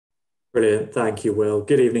Brilliant. Thank you, Will.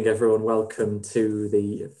 Good evening, everyone. Welcome to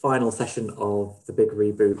the final session of the Big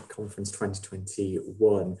Reboot Conference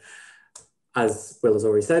 2021. As Will has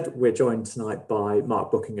already said, we're joined tonight by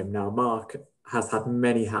Mark Buckingham. Now, Mark has had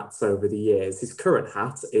many hats over the years. His current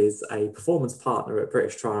hat is a performance partner at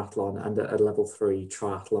British Triathlon and a level 3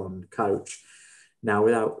 triathlon coach. Now,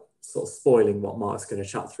 without sort of spoiling what Mark's going to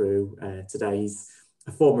chat through today, he's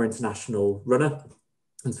a former international runner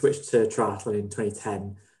and switched to triathlon in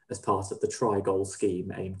 2010 as part of the Tri-Goal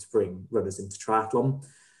scheme aimed to bring runners into triathlon.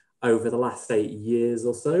 Over the last 8 years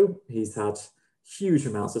or so, he's had huge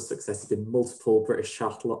amounts of success. He's been multiple British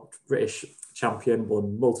champion,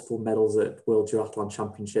 won multiple medals at World Duathlon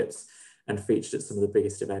Championships, and featured at some of the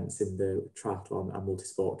biggest events in the triathlon and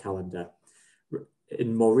multisport calendar.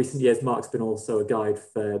 In more recent years, Mark's been also a guide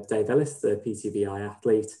for Dave Ellis, the PTVI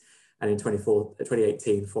athlete, and in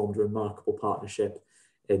 2018 formed a remarkable partnership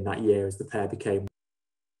in that year as the pair became.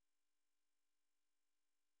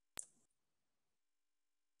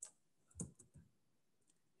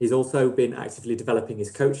 He's also been actively developing his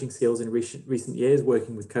coaching skills in recent years,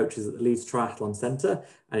 working with coaches at the Leeds Triathlon Centre,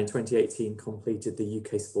 and in 2018 completed the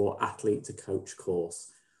UK Sport Athlete to Coach course.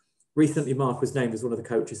 Recently, Mark was named as one of the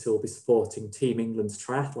coaches who will be supporting Team England's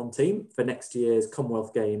triathlon team for next year's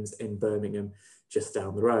Commonwealth Games in Birmingham, just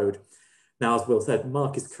down the road. Now, as Will said,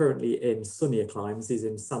 Mark is currently in sunnier climes. He's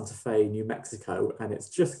in Santa Fe, New Mexico, and it's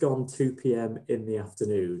just gone 2 p.m. in the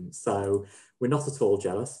afternoon. So we're not at all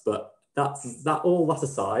jealous, but all that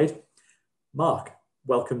aside, Mark,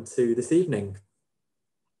 welcome to this evening.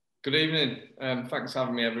 Good evening. Thanks for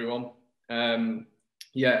having me, everyone. And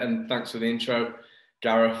thanks for the intro,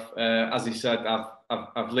 Gareth. As he said,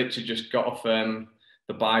 I've literally just got off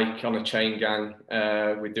the bike on a chain gang.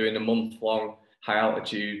 We're doing a month-long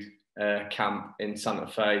high-altitude camp in Santa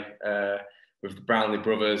Fe with the Brownlee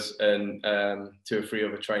brothers and 2 or 3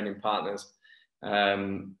 other training partners.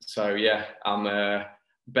 I'm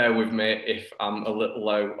bear with me if I'm a little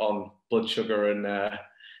low on blood sugar and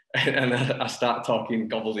I start talking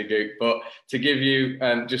gobbledygook. But to give you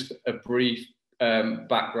just a brief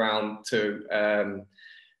background to,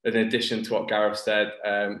 in addition to what Gareth said,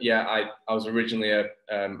 I was originally a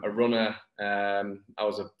runner. I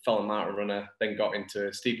was a fellow mountain runner, then got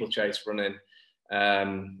into steeplechase running,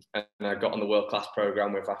 and I got on the world-class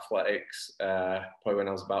program with athletics probably when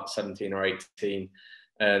I was about 17 or 18.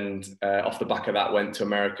 And off the back of that, went to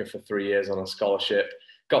America for 3 years on a scholarship.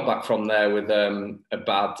 Got back from there with a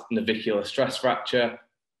bad navicular stress fracture.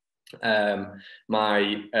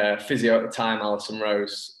 My physio at the time, Alison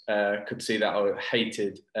Rose, could see that I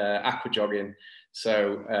hated aqua jogging.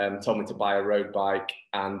 So told me to buy a road bike,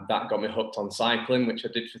 and that got me hooked on cycling, which I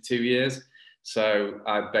did for 2 years. So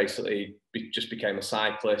I basically just became a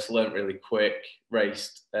cyclist, learned really quick,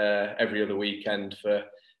 raced every other weekend for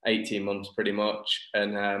 18 months pretty much,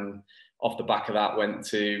 and off the back of that went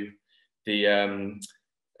to the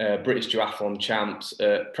British Duathlon Champs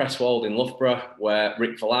at Presswold in Loughborough, where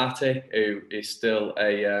Rick Velati, who is still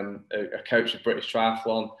a coach of British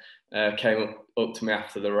Triathlon, came up to me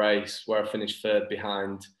after the race, where I finished 3rd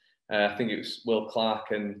behind I think it was Will Clark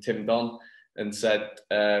and Tim Don, and said,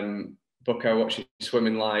 Bucko, what's your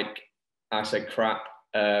swimming like? I said crap,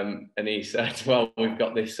 and he said, well, we've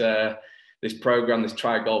got this program, this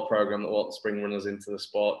Tri-Goal program that wants to bring runners into the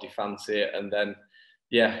sport. Do you fancy it? And then,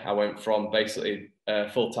 I went from basically a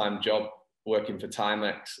full-time job working for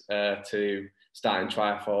Timex to starting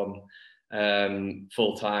triathlon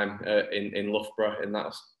full-time in Loughborough, and that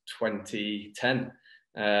was 2010.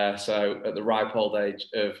 So at the ripe old age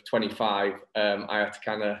of 25, I had to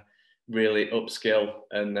kind of really upskill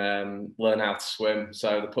and learn how to swim.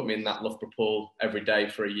 So they put me in that Loughborough pool every day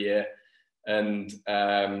for a year, and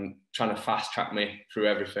trying to fast track me through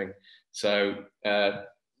everything. So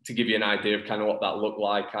to give you an idea of kind of what that looked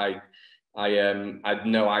like, I had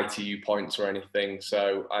no ITU points or anything.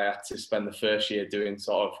 So I had to spend the first year doing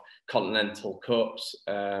sort of continental cups,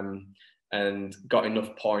 and got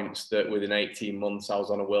enough points that within 18 months I was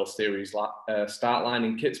on a World Series start line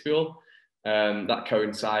in Kitzbühel. That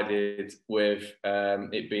coincided with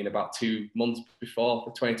it being about 2 months before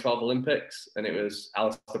the 2012 Olympics, and it was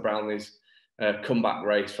Alistair Brownlee's comeback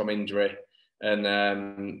race from injury.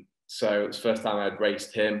 And so it's the first time I'd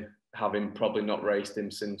raced him, having probably not raced him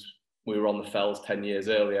since we were on the Fells 10 years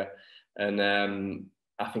earlier. And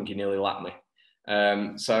I think he nearly lapped me.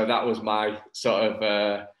 So that was my sort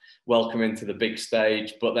of welcome into the big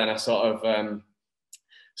stage. But then I sort of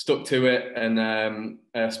stuck to it, and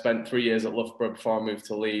spent 3 years at Loughborough before I moved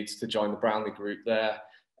to Leeds to join the Brownlee group there.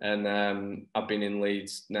 And I've been in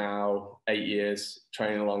Leeds now 8 years,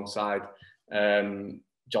 training alongside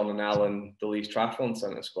John and Alan, the Leeds Triathlon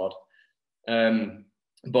Centre squad.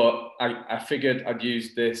 But I figured I'd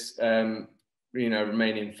use this,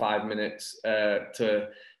 remaining 5 minutes to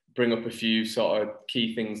bring up a few sort of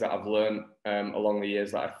key things that I've learned along the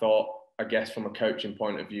years that I thought, I guess, from a coaching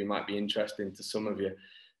point of view, might be interesting to some of you.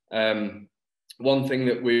 One thing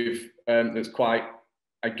that that's quite,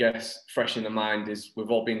 I guess, fresh in the mind is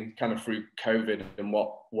we've all been kind of through COVID, and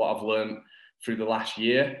what I've learned through the last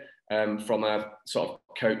year from a sort of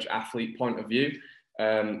coach athlete point of view.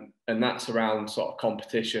 And that's around sort of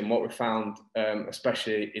competition. What we found,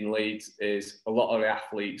 especially in Leeds, is a lot of the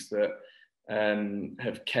athletes that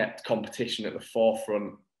have kept competition at the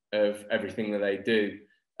forefront of everything that they do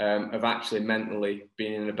have actually mentally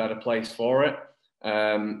been in a better place for it.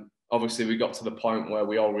 Obviously, we got to the point where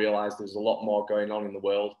we all realised there's a lot more going on in the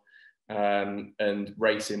world, and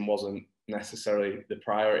racing wasn't necessarily the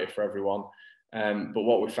priority for everyone. But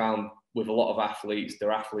what we found with a lot of athletes,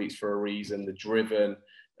 they're athletes for a reason. They're driven,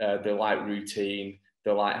 they like routine,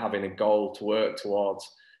 they like having a goal to work towards.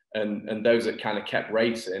 And those that kind of kept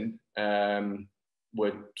racing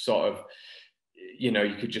were sort of, you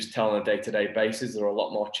could just tell on a day-to-day basis, they're a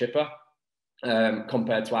lot more chipper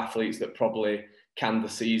compared to athletes that probably canned the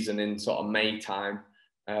season in sort of May time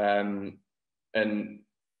and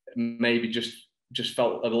maybe just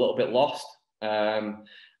felt a little bit lost.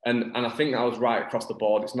 And I think that was right across the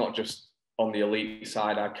board. It's not just on the elite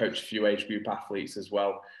side. I coach a few age group athletes as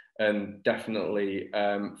well. And definitely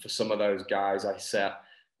for some of those guys, I set,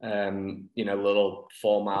 little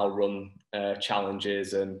 4-mile run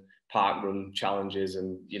challenges and park run challenges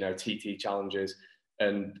and, TT challenges.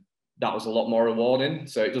 And that was a lot more rewarding.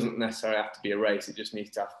 So it doesn't necessarily have to be a race. It just needs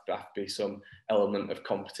to have to be some element of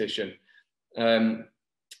competition.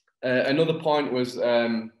 Another point was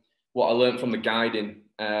what I learned from the guiding.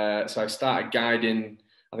 So I started guiding,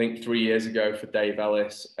 I think 3 years ago for Dave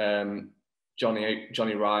Ellis.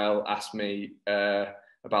 Johnny Ryle asked me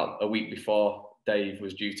about a week before Dave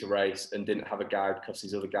was due to race and didn't have a guide because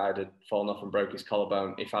his other guide had fallen off and broke his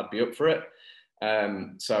collarbone, if I'd be up for it.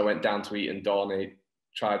 So I went down to Eton Dorney,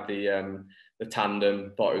 tried the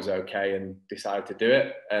tandem, thought it was okay, and decided to do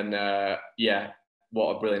it. And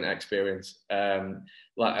what a brilliant experience.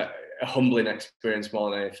 Like a humbling experience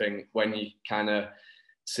more than anything, when you kind of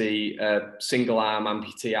see a single arm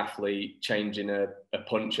amputee athlete changing a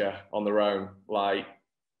puncher on their own. Like,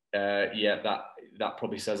 that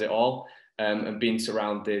probably says it all. And being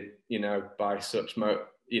surrounded, by such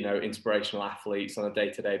inspirational athletes on a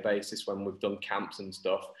day-to-day basis when we've done camps and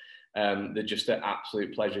stuff. They're just an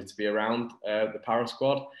absolute pleasure to be around the para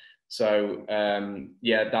squad. So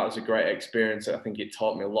that was a great experience. I think it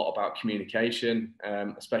taught me a lot about communication,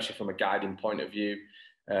 especially from a guiding point of view.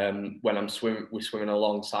 When we're swimming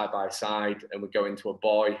along side by side and we go into a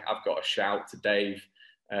buoy, I've got to shout to Dave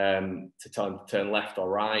to tell him to turn left or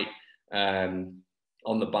right.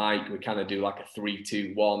 On the bike, we kind of do like a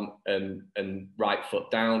 3-2-1 and right foot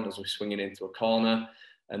down as we're swinging into a corner.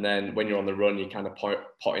 And then when you're on the run, you're kind of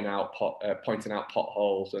pointing out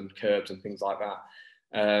potholes and curbs and things like that.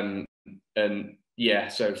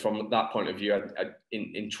 So from that point of view,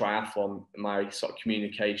 in triathlon, my sort of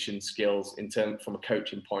communication skills from a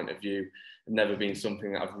coaching point of view have never been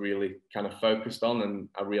something that I've really kind of focused on. And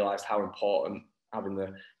I realized how important having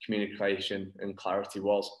the communication and clarity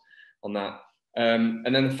was on that. And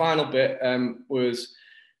then the final bit was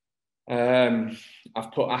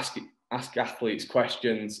I've put ask athletes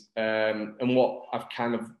questions, and what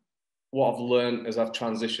I've learned as I've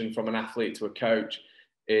transitioned from an athlete to a coach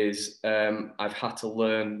is I've had to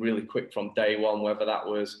learn really quick from day one, whether that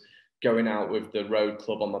was going out with the road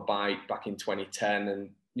club on my bike back in 2010 and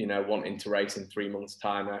wanting to race in 3 months'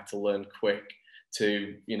 time. I had to learn quick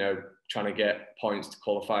to trying to get points to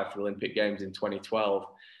qualify for the Olympic Games in 2012.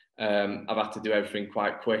 I've had to do everything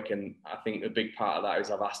quite quick, and I think a big part of that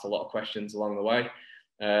is I've asked a lot of questions along the way.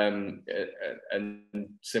 And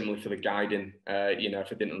similarly for the guiding,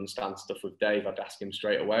 if I didn't understand stuff with Dave, I'd ask him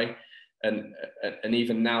straight away. And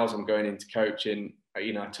even now, as I'm going into coaching,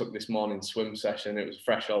 I took this morning swim session. It was a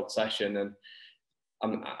fresh old session, and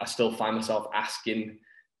I still find myself asking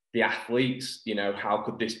the athletes, how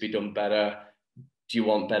could this be done better? Do you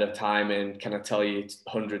want better timing? Can I tell you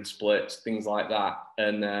 100 splits? Things like that.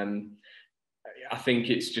 And I think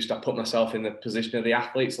it's just I put myself in the position of the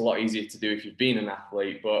athlete. It's a lot easier to do if you've been an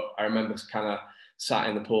athlete. But I remember kind of sat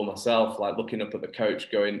in the pool myself, like looking up at the coach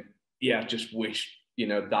going, I just wish,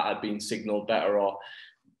 that had been signaled better, or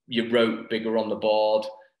you wrote bigger on the board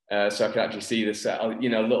so I could actually see the set,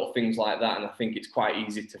 little things like that. And I think it's quite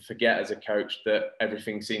easy to forget as a coach that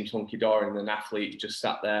everything seems hunky-dory and an athlete just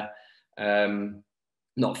sat there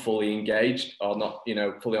not fully engaged or not,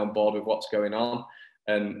 fully on board with what's going on.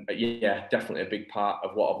 And yeah, definitely a big part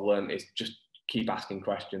of what I've learned is just keep asking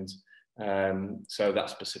questions. So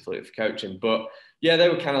that's specifically for coaching. But yeah, they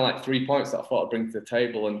were kind of like 3 points that I thought I'd bring to the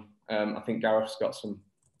table. And I think Gareth's got some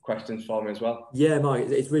questions for me as well. Yeah, Mike,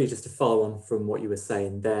 it's really just to follow on from what you were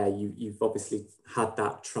saying there. You've obviously had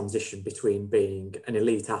that transition between being an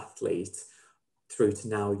elite athlete through to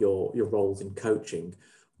now your roles in coaching.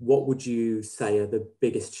 What would you say are the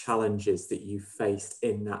biggest challenges that you faced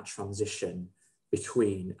in that transition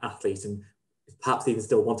between athlete and perhaps even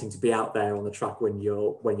still wanting to be out there on the track when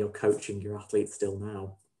you're coaching your athletes still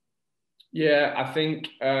now? Yeah, I think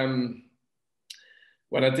when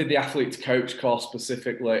I did the athlete to coach course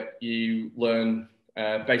specifically, you learn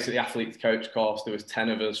basically the athlete to coach course. There was 10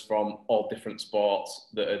 of us from all different sports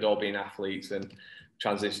that had all been athletes and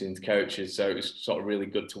transitioning to coaches. So it was sort of really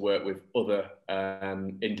good to work with other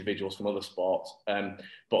individuals from other sports. But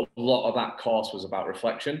a lot of that course was about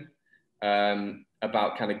reflection,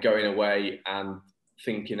 about kind of going away and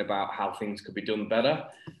thinking about how things could be done better.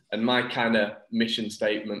 And my kind of mission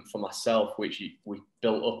statement for myself, which we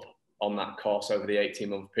built up on that course over the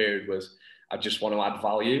 18-month period, was I just want to add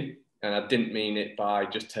value. And I didn't mean it by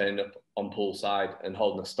just turning up on poolside and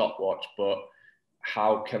holding a stopwatch, but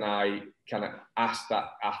how can I kind of ask that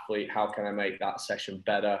athlete, how can I make that session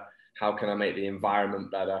better? How can I make the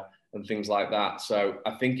environment better? And things like that. So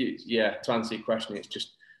I think it's, yeah, to answer your question, it's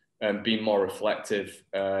just being more reflective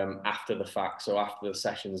after the fact. So after the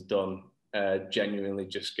session's done, genuinely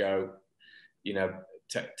just go, you know,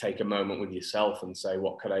 take a moment with yourself and say,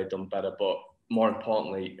 what could I have done better? But more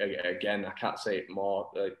importantly, again, I can't say it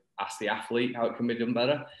more, ask the athlete how it can be done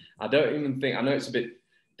better. I don't even think, I know it's a bit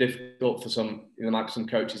difficult for some, there might be some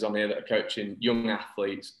coaches on here that are coaching young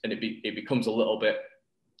athletes, and it becomes a little bit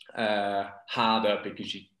harder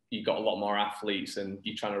because you got a lot more athletes and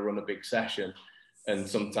you're trying to run a big session. And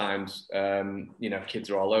sometimes, you know, kids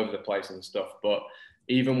are all over the place and stuff. But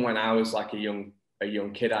even when I was like a young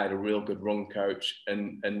kid, I had a real good run coach,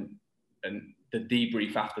 and the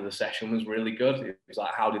debrief after the session was really good. It was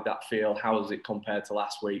like, how did that feel? How was it compared to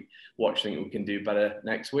last week? What do you think we can do better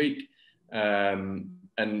next week?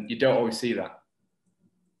 And you don't always see that.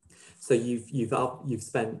 So you've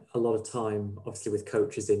spent a lot of time, obviously, with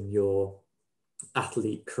coaches in your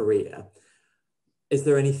athlete career. Is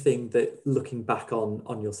there anything that, looking back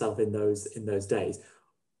on yourself in those days,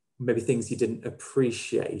 maybe things you didn't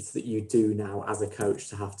appreciate that you do now as a coach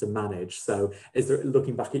to have to manage? So is there,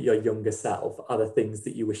 looking back at your younger self, are there things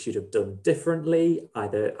that you wish you'd have done differently,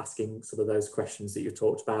 either asking some of those questions that you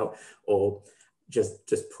talked about, or just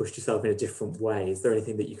pushed yourself in a different way? Is there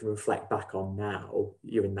anything that you can reflect back on now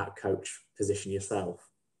you're in that coach position yourself?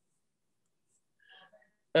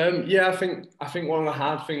 Yeah, I think one of the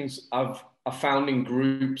hard things I've found in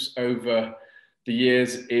groups over the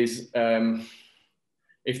years is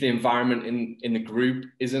if the environment in the group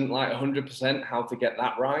isn't like 100%, how to get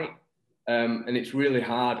that right. And it's really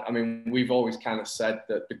hard. I mean, we've always kind of said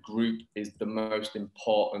that the group is the most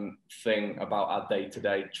important thing about our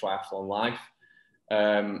day-to-day triathlon life.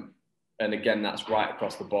 And again, that's right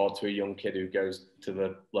across the board to a young kid who goes to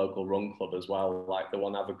the local run club as well. Like, they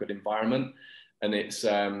want to have a good environment. And it's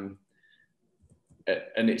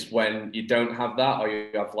when you don't have that, or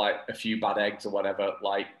you have like a few bad eggs or whatever,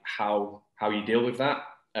 like how you deal with that,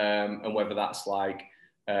 and whether that's like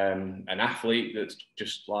an athlete that's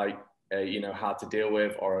just like you know, hard to deal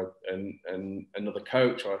with, or another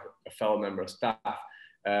coach or a fellow member of staff.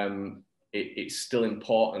 It's still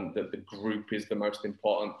important that the group is the most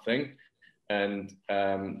important thing, and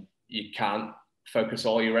you can't focus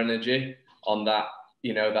all your energy on that,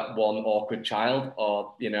 you know, that one awkward child,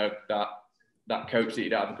 or you know, that coach that you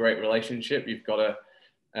don't have a great relationship. You've got to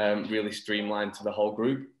really streamline to the whole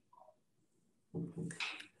group.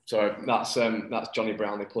 So that's Johnny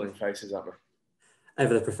Brownlee pulling faces at me.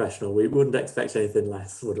 Ever the professional, we wouldn't expect anything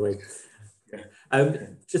less, would we? Yeah.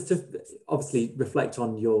 Just to obviously reflect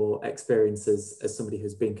on your experiences as somebody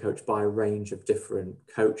who's been coached by a range of different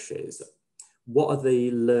coaches, what are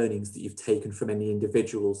the learnings that you've taken from any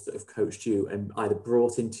individuals that have coached you and either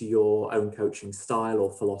brought into your own coaching style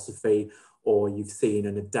or philosophy, or you've seen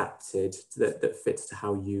and adapted that fits to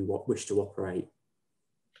how you wish to operate?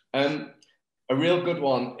 A real good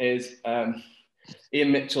one is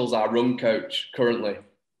Ian Mitchell's our run coach currently,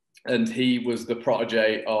 and he was the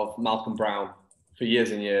protege of Malcolm Brown for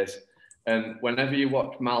years and years. And whenever you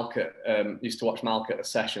watch used to watch Malcolm at a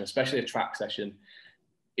session, especially a track session,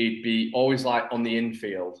 he'd be always like on the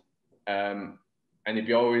infield, and he'd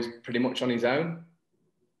be always pretty much on his own.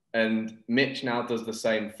 And Mitch now does the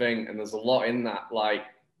same thing, and there's a lot in that. Like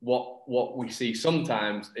what we see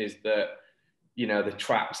sometimes is that, you know, the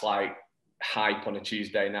track's like hype on a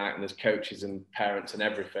Tuesday night, and there's coaches and parents and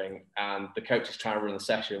everything, and the coach is trying to run a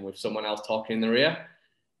session with someone else talking in their ear.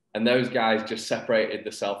 And those guys just separated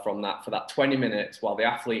themselves from that for that 20 minutes while the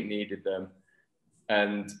athlete needed them.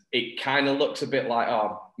 And it kind of looks a bit like,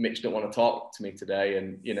 oh, Mitch didn't want to talk to me today.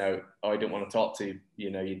 And, you know, oh, I didn't want to talk to, you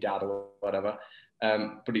know, your dad or whatever.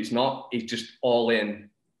 But it's not, he's just all in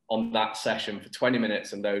on that session for 20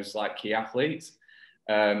 minutes and those like key athletes.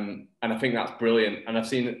 And I think that's brilliant. And I've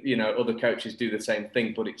seen, you know, other coaches do the same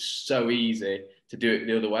thing, but it's so easy to do it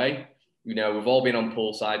the other way. You know, we've all been on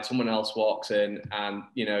poolside, someone else walks in and,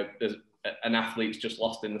 you know, there's an athlete's just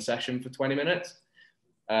lost in the session for 20 minutes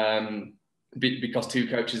because two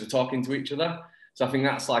coaches are talking to each other. So I think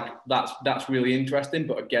that's really interesting.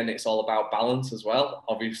 But again, it's all about balance as well.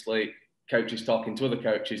 Obviously, coaches talking to other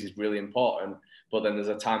coaches is really important, but then there's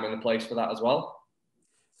a time and a place for that as well.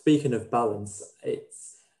 Speaking of balance,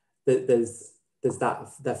 there's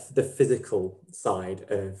the physical side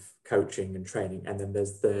of coaching and training, and then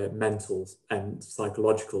there's the mental and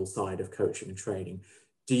psychological side of coaching and training.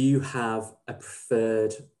 Do you have a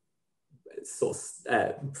preferred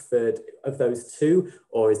of those two,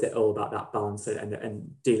 or is it all about that balance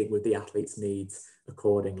and dealing with the athlete's needs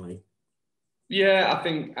accordingly? Yeah, I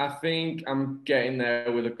think I'm getting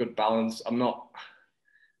there with a good balance. I'm not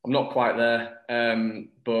quite there,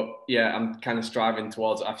 but yeah, I'm kind of striving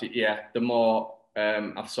towards it. I think, yeah, the more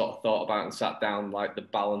I've sort of thought about and sat down, like the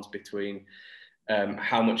balance between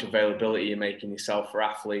how much availability you're making yourself for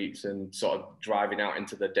athletes and sort of driving out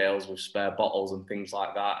into the dales with spare bottles and things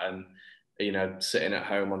like that, and, you know, sitting at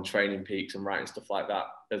home on training peaks and writing stuff like that,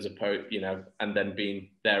 as opposed, you know, and then being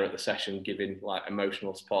there at the session, giving like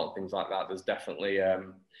emotional support and things like that. There's definitely, I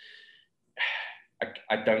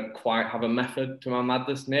don't quite have a method to my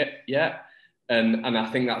madness yet. And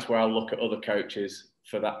I think that's where I'll look at other coaches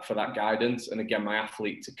for that guidance. And again, my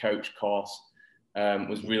athlete to coach course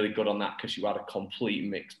was really good on that, because you had a complete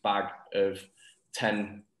mixed bag of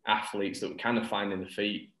 10 athletes that were kind of finding the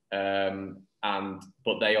feet.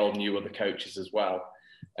 But they all knew other coaches as well.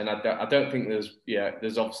 And I don't think there's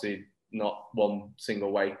obviously not one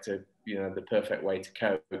single way to, you know, the perfect way to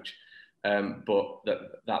coach. But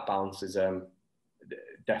that balance is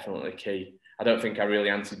definitely key. I don't think I really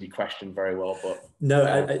answered your question very well, but no,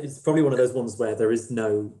 it's probably one of those ones where there is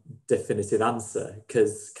no definitive answer,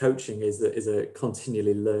 because coaching is a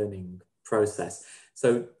continually learning process.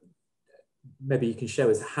 So maybe you can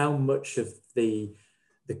show us how much of the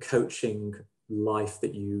coaching life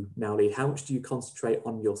that you now lead, how much do you concentrate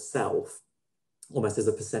on yourself, almost as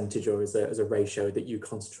a percentage or as a ratio, that you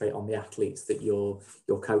concentrate on the athletes that you're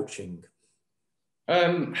coaching?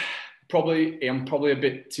 I'm probably a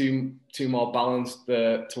bit too more balanced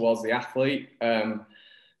towards the athlete.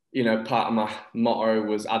 You know, part of my motto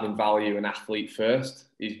was adding value and athlete first.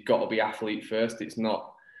 He's got to be athlete first. It's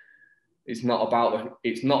not about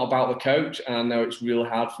the coach. And I know it's real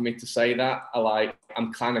hard for me to say that.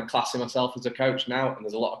 I'm kind of classing myself as a coach now, and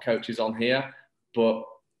there's a lot of coaches on here, but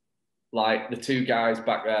like the two guys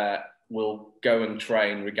back there will go and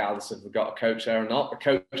train regardless if they've got a coach there or not. The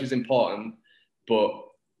coach is important, but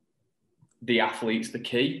the athlete's the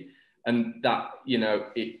key. And that, you know,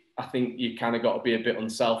 I think you kind of got to be a bit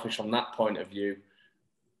unselfish from that point of view,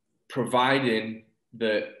 providing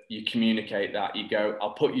that you communicate that. You go,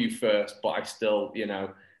 I'll put you first, but I still, you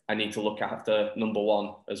know, I need to look after number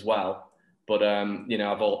one as well. But, you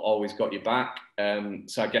know, I've always got your back.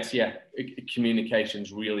 So I guess, yeah, communication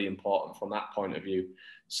is really important from that point of view.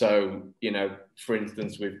 So, you know, for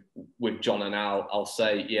instance, with John and Al, I'll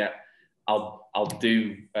say, yeah, I'll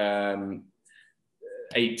do 80%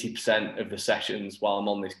 of the sessions while I'm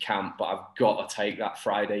on this camp, but I've got to take that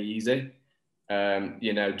Friday easy,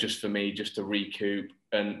 you know, just for me, just to recoup.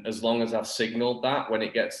 And as long as I've signaled that, when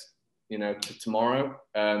it gets, you know, to tomorrow,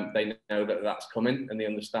 they know that that's coming and they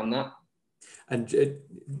understand that. And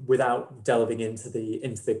without delving into the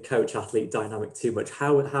coach-athlete dynamic too much,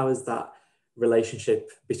 how is that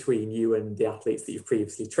relationship between you and the athletes that you've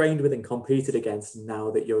previously trained with and competed against, now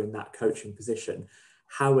that you're in that coaching position?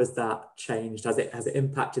 How has that changed? Has it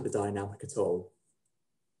impacted the dynamic at all?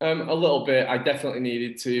 A little bit. I definitely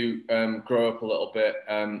needed to grow up a little bit.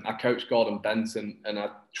 I coached Gordon Benson, and I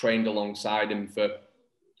trained alongside him for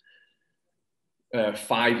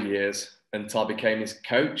 5 years until I became his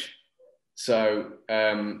coach. So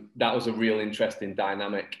that was a real interesting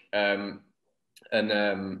dynamic.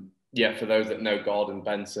 Yeah, for those that know Gordon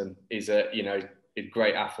Benson, is a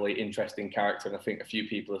great athlete, interesting character, and I think a few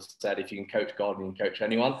people have said if you can coach Gordon, you can coach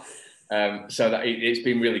anyone. So that it's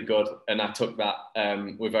been really good, and I took that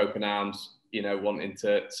with open arms, you know, wanting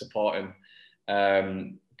to support him.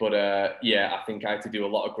 But yeah, I think I had to do a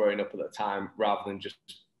lot of growing up at the time rather than just,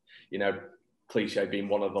 you know, cliche being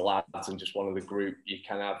one of the lads and just one of the group. You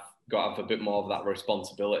kind of got to have a bit more of that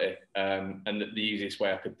responsibility. And the easiest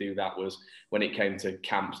way I could do that was when it came to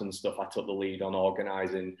camps and stuff, I took the lead on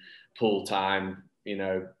organising pool time, you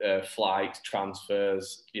know, flights,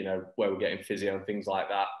 transfers, you know, where we're getting physio and things like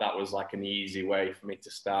that. That was like an easy way for me to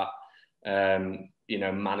start, you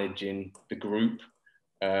know, managing the group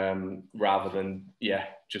rather than,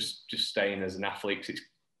 just staying as an athlete. 'Cause it's,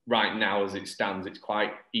 right now, as it stands, it's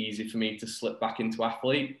quite easy for me to slip back into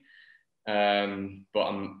athlete.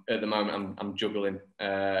 But at the moment I'm juggling,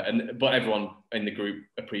 but everyone in the group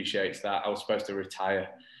appreciates that. I was supposed to retire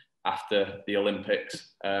after the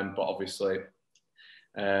Olympics, but obviously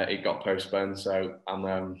it got postponed, so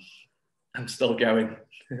I'm still going.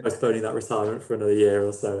 Postponing that retirement for another year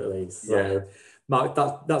or so at least. So, Mark,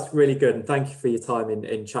 that's really good, and thank you for your time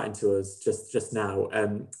in chatting to us just now.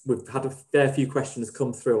 We've had a fair few questions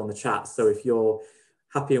come through on the chat, so if you're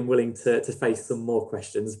happy and willing to face some more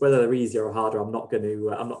questions, whether they're easier or harder, I'm not going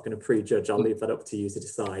to prejudge. I'll leave that up to you to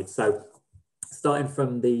decide. So, starting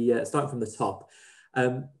from the top,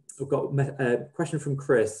 we've got a question from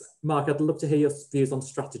Chris. Mark, I'd love to hear your views on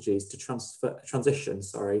strategies to transition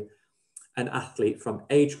an athlete from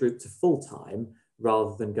age group to full time,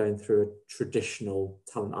 rather than going through a traditional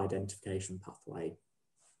talent identification pathway.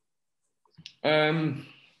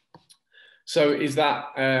 So is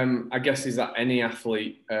that, I guess, is that any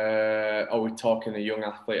athlete? Are we talking a young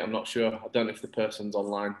athlete? I'm not sure. I don't know if the person's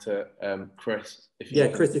online to Chris.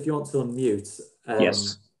 Chris, if you want to unmute.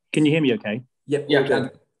 Yes. Can you hear me okay? Yep. Yeah,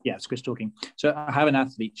 yeah, it's Chris talking. So I have an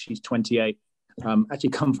athlete, she's 28,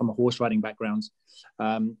 actually come from a horse riding background,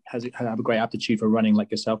 have a great aptitude for running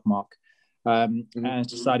like yourself, Mark, and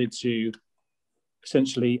decided to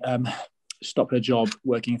essentially stop her job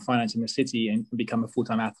working in finance in the city and become a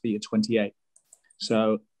full-time athlete at 28.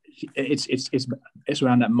 So it's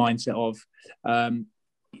around that mindset of,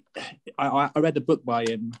 I read the book by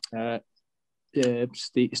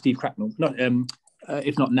Steve Cracknell,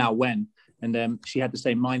 If Not Now, When? And she had the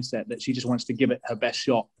same mindset that she just wants to give it her best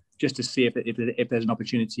shot just to see if there's an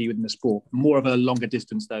opportunity within the sport. More of a longer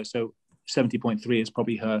distance though, so 70.3 is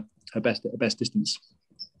probably her best distance.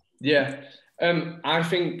 Yeah, I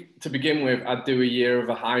think to begin with, I'd do a year of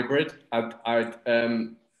a hybrid. I'd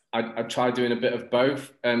try doing a bit of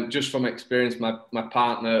both. Just from experience, my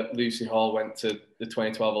partner Lucy Hall went to the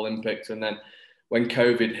 2012 Olympics, and then when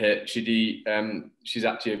COVID hit, she's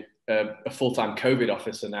actually a full-time COVID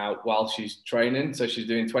officer now while she's training. So she's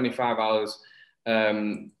doing 25 hours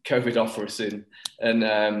COVID officing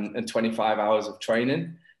and 25 hours of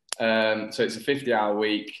training. So it's a 50-hour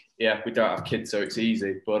week. Yeah, we don't have kids, so it's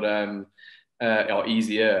easy, but or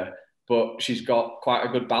easier. But she's got quite a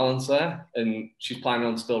good balance there, and she's planning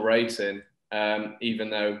on still racing, even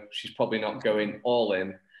though she's probably not going all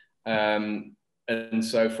in. And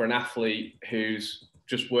so for an athlete who's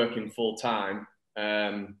just working full time,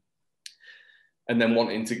 and then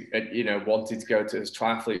wanting to go to his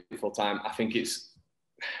triathlete full time, I think it's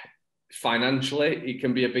financially, it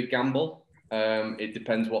can be a big gamble. It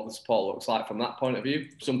depends what the sport looks like from that point of view.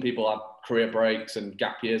 Some people have career breaks and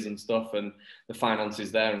gap years and stuff, and the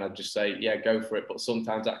finances there, and I'd just say, yeah, go for it. But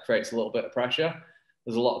sometimes that creates a little bit of pressure.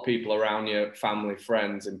 There's a lot of people around you, family,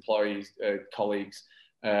 friends, employees, colleagues,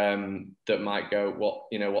 that might go, what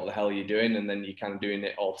the hell are you doing? And then you're kind of doing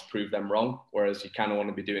it all to prove them wrong, whereas you kind of want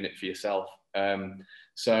to be doing it for yourself.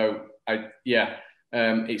 It's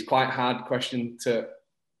quite a hard question to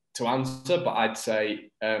answer, but I'd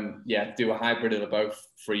say, do a hybrid of both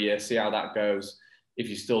for a year, see how that goes. If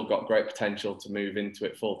you've still got great potential to move into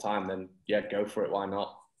it full time, then yeah, go for it. Why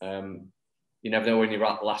not? You never know when your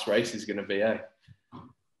last race is going to be, eh?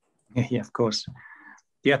 Yeah, of course.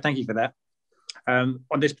 Yeah, thank you for that. On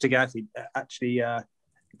this particular athlete, actually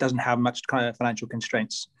doesn't have much kind of financial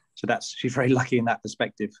constraints, so she's very lucky in that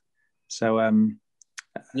perspective. So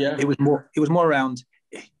it was more around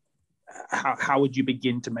how would you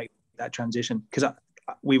begin to make that transition? Because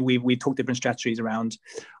we talked different strategies around,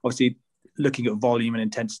 obviously looking at volume and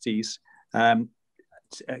intensities,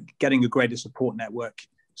 getting a greater support network,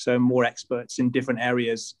 so more experts in different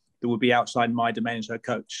areas that would be outside my domain as her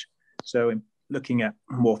coach. So looking at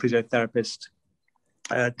more physiotherapists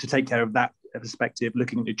to take care of that perspective,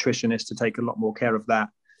 looking at nutritionists to take a lot more care of that.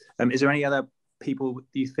 Is there any other people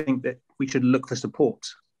do you think that we should look for support?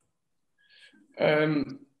 There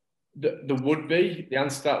would be. The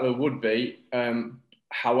answer to that there would be.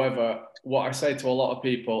 However, what I say to a lot of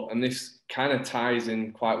people, and this kind of ties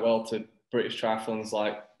in quite well to British Triathlon's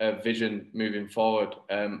vision moving forward,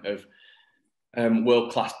 of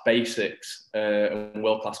world-class basics and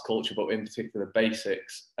world-class culture, but in particular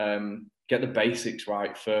basics. Get the basics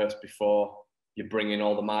right first before you bring in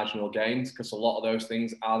all the marginal gains, because a lot of those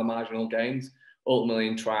things are the marginal gains. Ultimately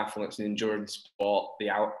in triathlon, it's an endurance sport. The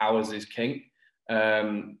hours is king.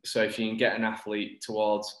 So if you can get an athlete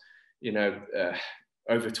towards,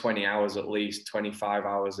 over 20 hours at least, 25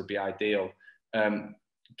 hours would be ideal.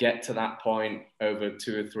 Get to that point over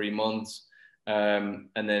 2 or 3 months, and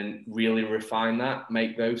then really refine that,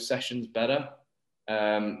 make those sessions better.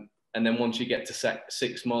 And then once you get to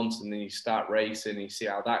 6 months and then you start racing and you see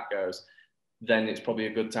how that goes, then it's probably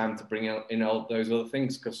a good time to bring in all those other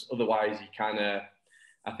things, because otherwise you kind of,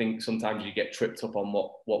 I think sometimes you get tripped up on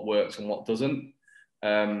what works and what doesn't.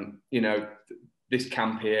 This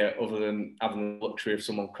camp here, other than having the luxury of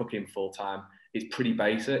someone cooking full time, is pretty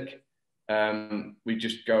basic. We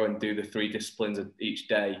just go and do the 3 disciplines each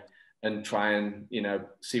day and try and,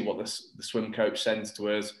 see what the swim coach sends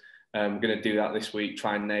to us. I'm going to do that this week,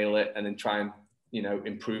 try and nail it, and then try and,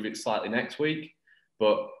 improve it slightly next week.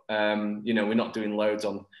 But, we're not doing loads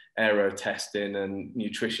on aero testing and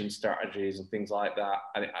nutrition strategies and things like that.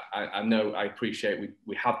 I know, I appreciate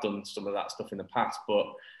we have done some of that stuff in the past, but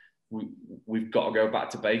we've got to go back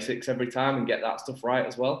to basics every time and get that stuff right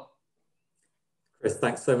as well. Chris,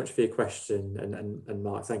 thanks so much for your question, and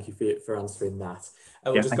Mark, thank you for answering that.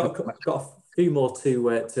 We've just got a few more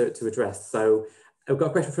to address. So I've got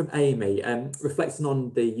a question from Amy. Reflecting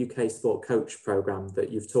on the UK Sport Coach programme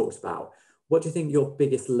that you've talked about, what do you think your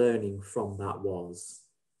biggest learning from that was?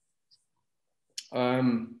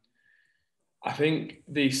 I think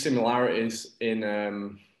the similarities in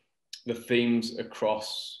the themes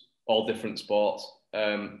across all different sports,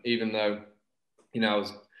 even though,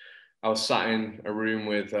 I was sat in a room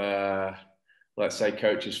with, let's say,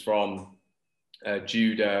 coaches from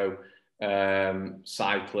judo,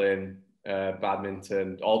 cycling,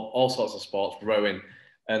 badminton, all sorts of sports, rowing,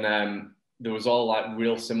 and there was all like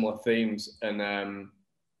real similar themes, and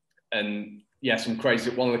yeah, some crazy.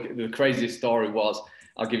 One of the craziest story was,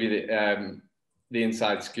 I'll give you the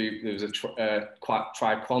inside scoop. There was a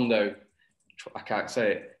taekwondo, I can't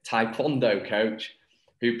say it, taekwondo coach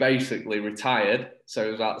who basically retired. So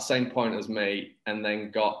it was at the same point as me, and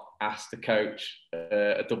then got asked to coach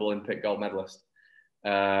a double Olympic gold medalist.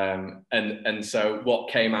 And so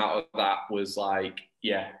what came out of that was like,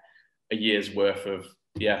 a year's worth of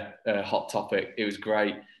hot topic. It was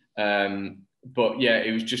great. But yeah,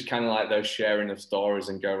 it was just kind of like those sharing of stories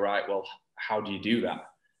and go, right, well, how do you do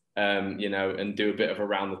that? And do a bit of a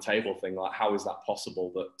round the table thing. Like, how is that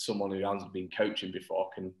possible that someone who hasn't been coaching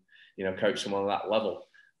before can, coach someone at that level?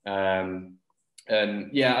 And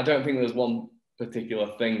yeah, I don't think there's one particular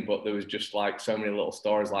thing, but there was just like so many little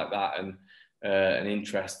stories like that, and an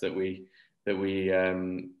interest that we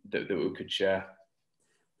could share.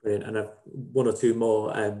 Brilliant. And one or two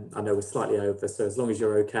more. I know we're slightly over, so as long as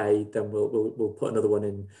you're okay, then we'll put another one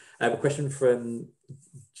in. A question from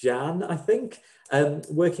Jan, I think.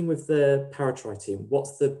 Working with the Paratri team,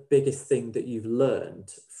 what's the biggest thing that you've learned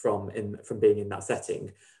from being in that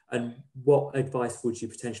setting? And what advice would you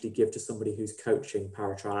potentially give to somebody who's coaching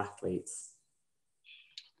para-trial athletes?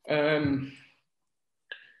 I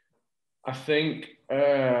think,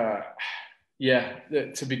 to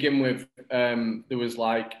begin with, there was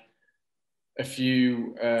like a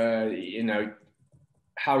few,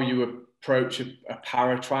 how you approach a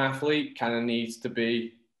para-triathlete kind of needs to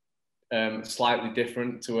be slightly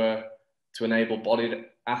different to an able-bodied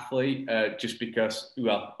athlete, just because,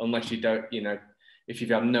 well, unless you don't, if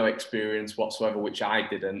you've had no experience whatsoever, which I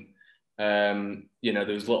didn't,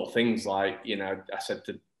 there's little things like, I said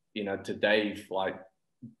to Dave, like,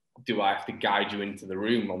 do I have to guide you into the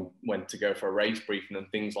room on when to go for a race briefing and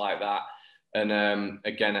things like that? And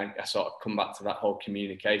again, I sort of come back to that whole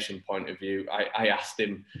communication point of view. I asked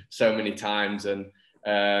him so many times, and,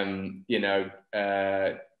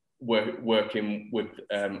 working with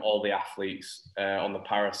all the athletes on the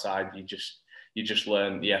para side, you just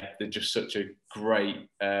learn, they're just such a great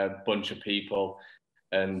bunch of people.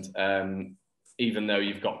 And even though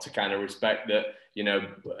you've got to kind of respect that,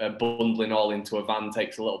 bundling all into a van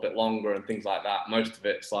takes a little bit longer and things like that, most of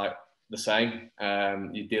it's like the same.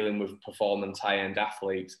 You're dealing with performance high-end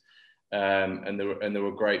athletes, and they were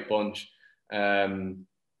a great bunch.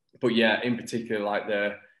 But yeah, in particular, like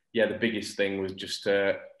the biggest thing was just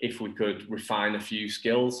if we could refine a few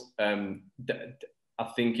skills. I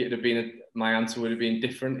think my answer would have been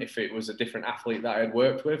different if it was a different athlete that I had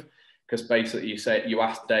worked with, because basically you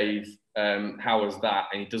ask Dave, how was that?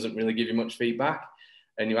 And he doesn't really give you much feedback.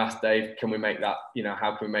 And you ask Dave, can we make that,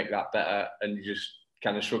 how can we make that better? And he just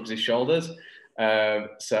kind of shrugs his shoulders.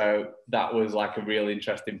 So that was like a real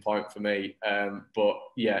interesting point for me. But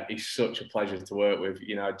yeah, he's such a pleasure to work with.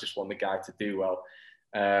 You know, I just want the guy to do well.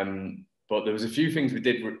 But there was a few things we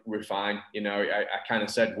did refine. You know, I kind of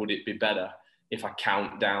said, would it be better if I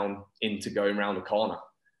count down into going around the corner?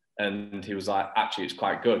 And he was like, actually, it's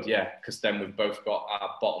quite good, yeah, because then we've both got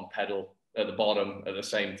our bottom pedal at the bottom at the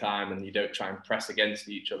same time, and you don't try and press against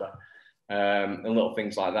each other, and little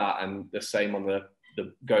things like that. And the same on the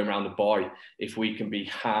going around the buoy. If we can be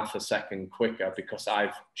half a second quicker because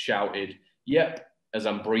I've shouted, yep, as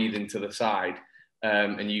I'm breathing to the side,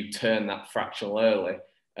 and you turn that fractional early,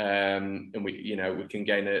 and we can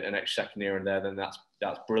gain an extra second here and there, then that's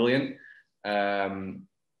brilliant.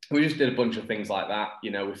 We just did a bunch of things like that.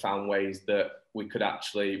 You know, we found ways that we could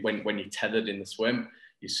actually, when you're tethered in the swim,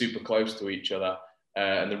 you're super close to each other.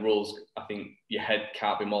 And the rules, I think your head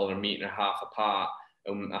can't be more than 1.5 meters apart.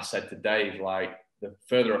 And I said to Dave, like, the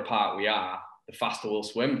further apart we are, the faster we'll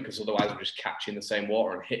swim, because otherwise we're just catching the same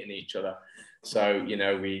water and hitting each other. So, you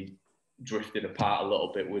know, we drifted apart a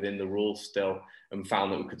little bit within the rules still, and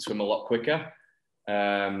found that we could swim a lot quicker.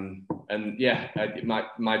 And yeah,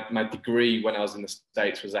 my degree when I was in the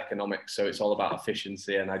States was economics, so it's all about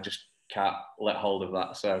efficiency, and I just can't let hold of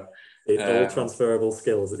that. So it's all transferable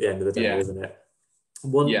skills at the end of the day, isn't it?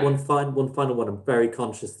 One final one. I'm very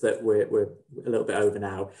conscious that we're a little bit over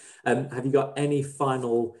now. Have you got any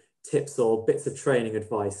final tips or bits of training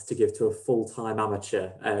advice to give to a full-time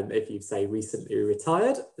amateur if you've, say, recently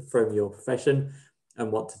retired from your profession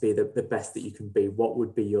and want to be the best that you can be? What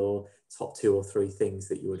would be your top 2 or 3 things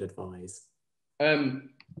that you would advise?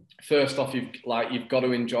 First off, you've got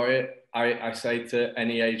to enjoy it. I say to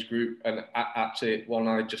any age group, and actually one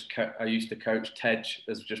I used to coach, Tej,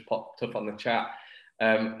 has just popped up on the chat.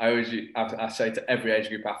 I say to every age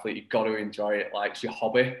group athlete, you've got to enjoy it. Like, it's your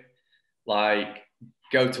hobby. Like,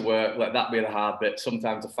 go to work, let that be the hard bit.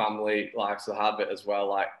 Sometimes the family life's the hard bit as well.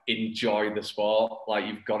 Like, enjoy the sport. Like,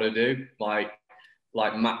 you've got to do. Like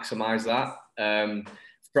maximize that.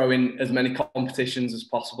 Throw in as many competitions as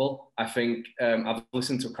possible. I think I've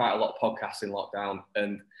listened to quite a lot of podcasts in lockdown,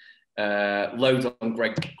 and loads on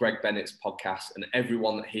Greg Bennett's podcast, and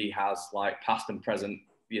everyone that he has, like past and present,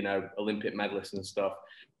 you know, Olympic medalists and stuff,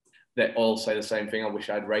 they all say the same thing. I wish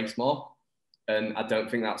I'd raced more. And I don't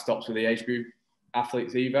think that stops with the age group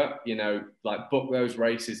athletes either. You know, like, book those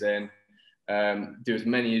races in, do as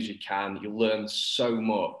many as you can. You learn so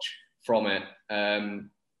much from it.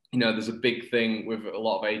 You know, there's a big thing with a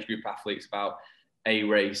lot of age group athletes about A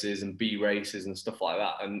races and B races and stuff like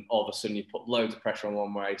that. And all of a sudden you put loads of pressure on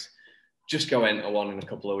one race. Just go enter one in a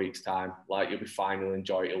couple of weeks' time. Like, you'll be fine, you'll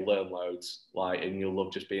enjoy it, you'll learn loads, like, and you'll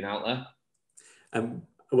love just being out there.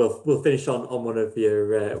 We'll finish on one of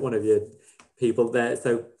your people there.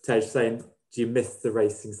 So Tej saying, do you miss the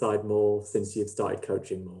racing side more since you've started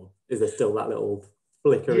coaching more? Is there still that little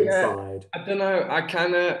flicker inside? I don't know.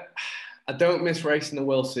 I don't miss racing the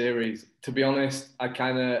World Series. To be honest,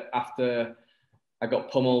 after I got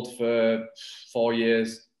pummeled for 4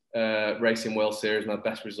 years, racing World Series, my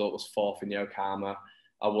best result was 4th in Yokohama.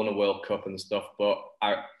 I won a World Cup and stuff, but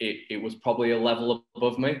it was probably a level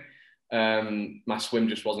above me. My swim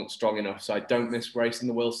just wasn't strong enough, so I don't miss racing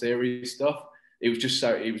the World Series stuff. It was just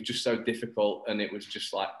so difficult, and it was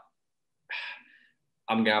just like,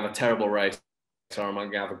 I'm gonna have a terrible race, or I'm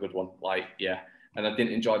gonna have a good one. Like, yeah, and I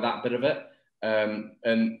didn't enjoy that bit of it.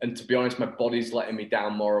 And to be honest, my body's letting me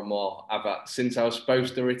down more and more. Since I was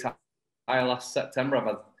supposed to retire last September,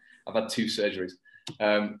 I've had 2 surgeries.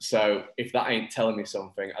 So if that ain't telling me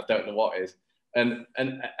something, I don't know what is. And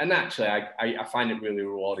actually, I find it really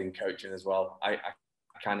rewarding coaching as well. I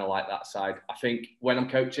kind of like that side. I think when I'm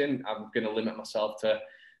coaching, I'm going to limit myself to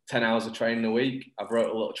 10 hours of training a week. I've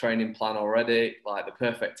wrote a little training plan already, like the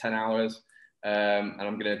perfect 10 hours. And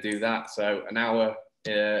I'm going to do that. So an hour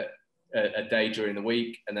a day during the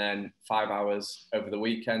week, and then 5 hours over the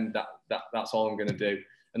weekend. That's all I'm going to do.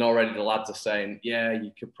 And already the lads are saying, yeah,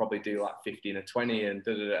 you could probably do like 15 or 20 and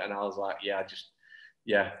da-da-da. And I was like,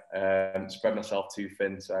 spread myself too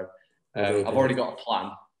thin. So I've already got a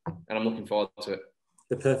plan, and I'm looking forward to it.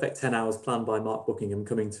 The perfect 10 hours plan by Mark Buckingham,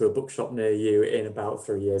 coming to a bookshop near you in about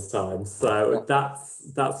 3 years' time. So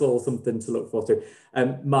that's all something to look forward to.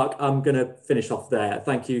 Mark, I'm going to finish off there.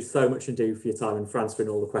 Thank you so much indeed for your time and for answering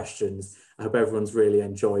all the questions. I hope everyone's really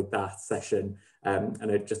enjoyed that session.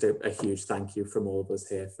 And just a huge thank you from all of us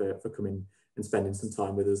here for coming and spending some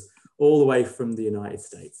time with us all the way from the United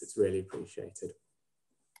States. It's really appreciated.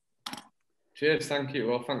 Cheers, thank you.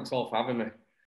 Well, thanks all for having me.